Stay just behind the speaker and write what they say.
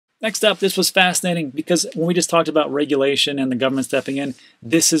Next up, this was fascinating because when we just talked about regulation and the government stepping in,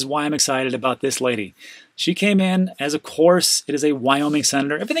 this is why I'm excited about this lady. She came in as, of course, it is a Wyoming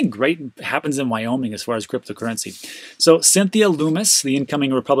senator. Everything great happens in Wyoming as far as cryptocurrency. So Cynthia Lummus, the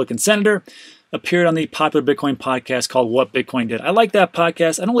incoming Republican senator, appeared on the popular Bitcoin podcast called What Bitcoin Did. I like that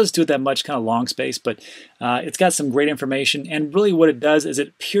podcast. I don't listen to it that much, kind of long space, but it's got some great information. And really what it does is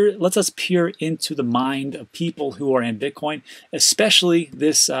it lets us peer into the mind of people who are in Bitcoin, especially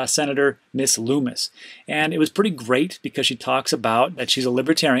this Senator, Miss Lummus. And it was pretty great because she talks about that she's a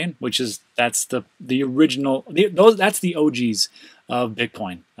libertarian, that's the original, that's the OGs of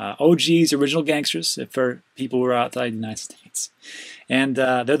Bitcoin. OGs, original gangsters, for people who are outside the United States. And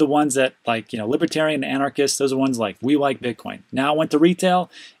they're the ones that, like, libertarian anarchists, those are ones like, we like Bitcoin. Now it went to retail,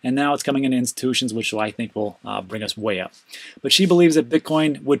 and now it's coming into institutions, which I think will bring us way up. But she believes that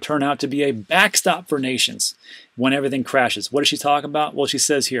Bitcoin would turn out to be a backstop for nations when everything crashes. What is she talking about? Well, she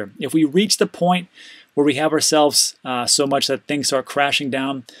says here, if we reach the point where we have ourselves so much that things start crashing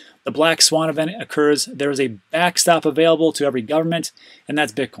down, the black swan event occurs, there is a backstop available to every government, and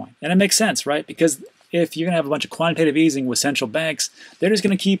that's Bitcoin. And it makes sense, right? Because if you're going to have a bunch of quantitative easing with central banks, they're just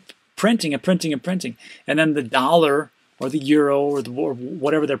going to keep printing and printing and printing. And then the dollar or the euro or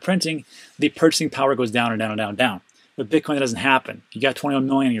whatever they're printing, the purchasing power goes down and down and down and down. With Bitcoin, that doesn't happen. You got 21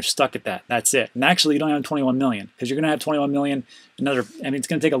 million and you're stuck at that. That's it. And actually, you don't have 21 million because you're going to have 21 million. It's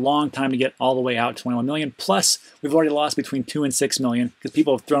going to take a long time to get all the way out to 21 million. Plus, we've already lost between 2 and 6 million because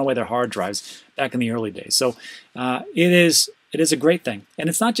people have thrown away their hard drives back in the early days. So it is a great thing. And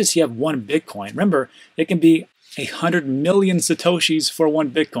it's not just you have one Bitcoin. Remember, it can be 100 million Satoshis for one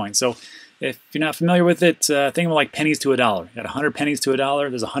Bitcoin. So if you're not familiar with it, think of it like pennies to a dollar. You got 100 pennies to a dollar.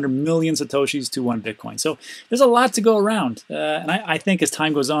 There's 100 million Satoshis to one Bitcoin. So there's a lot to go around. And I think as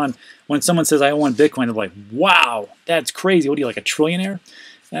time goes on, when someone says, I own Bitcoin, they're like, wow, that's crazy. What are you, like a trillionaire?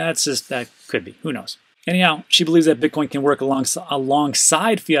 That could be. Who knows? Anyhow, she believes that Bitcoin can work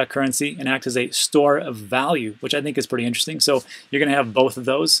alongside fiat currency and act as a store of value, which I think is pretty interesting. So you're going to have both of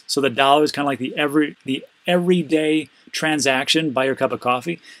those. So the dollar is kind of like the everyday transaction, buy your cup of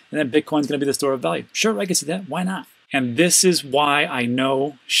coffee, and then Bitcoin's going to be the store of value. Sure, I can see that. Why not? And this is why I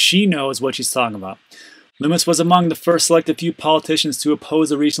know she knows what she's talking about. Lummus was among the first selected few politicians to oppose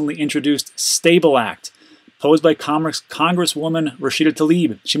the recently introduced STABLE Act, posed by Congresswoman Rashida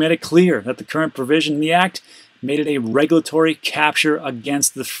Tlaib. She made it clear that the current provision in the act made it a regulatory capture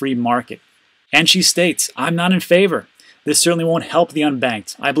against the free market. And she states, I'm not in favor. This certainly won't help the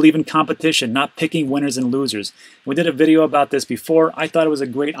unbanked. I believe in competition, not picking winners and losers. We did a video about this before. I thought it was a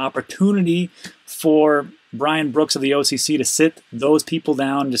great opportunity for Brian Brooks of the OCC to sit those people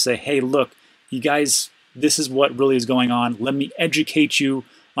down and just say, hey, look, you guys, this is what really is going on. Let me educate you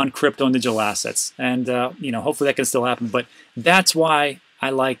on crypto and digital assets. And, hopefully that can still happen. But that's why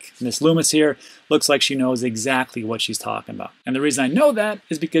I like Miss Lummus here. Looks like she knows exactly what she's talking about. And the reason I know that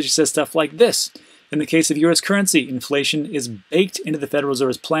is because she says stuff like this. In the case of U.S. currency, inflation is baked into the Federal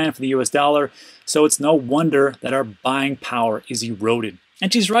Reserve's plan for the U.S. dollar, so it's no wonder that our buying power is eroded.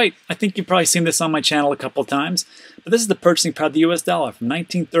 And she's right. I think you've probably seen this on my channel a couple of times, but this is the purchasing power of the U.S. dollar from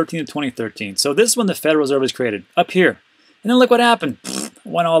 1913 to 2013. So this is when the Federal Reserve was created, up here. And then look what happened. It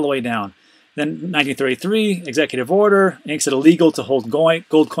went all the way down. Then 1933, executive order, makes it illegal to hold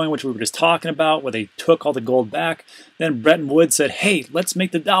gold coin, which we were just talking about, where they took all the gold back. Then Bretton Woods said, hey, let's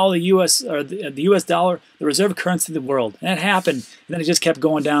make the dollar the US dollar the reserve currency of the world. And that happened. And then it just kept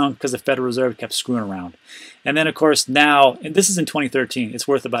going down because the Federal Reserve kept screwing around. And then, of course, now, and this is in 2013, it's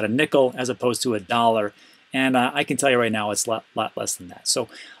worth about a nickel as opposed to $1. And I can tell you right now, it's a lot less than that. So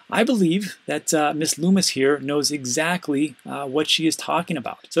I believe that Ms. Lummus here knows exactly what she is talking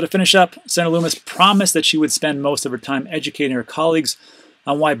about. So to finish up, Senator Lummus promised that she would spend most of her time educating her colleagues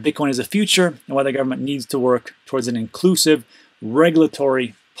on why Bitcoin is the future and why the government needs to work towards an inclusive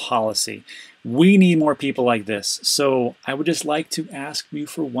regulatory policy. We need more people like this. So I would just like to ask you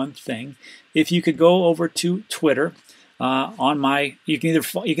for one thing. If you could go over to Twitter, you can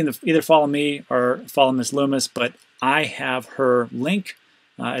either follow me or follow Ms. Lummus, but I have her link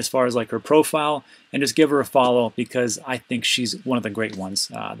as far as like her profile, and just give her a follow because I think she's one of the great ones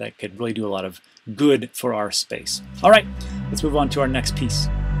that could really do a lot of good for our space. All right, let's move on to our next piece.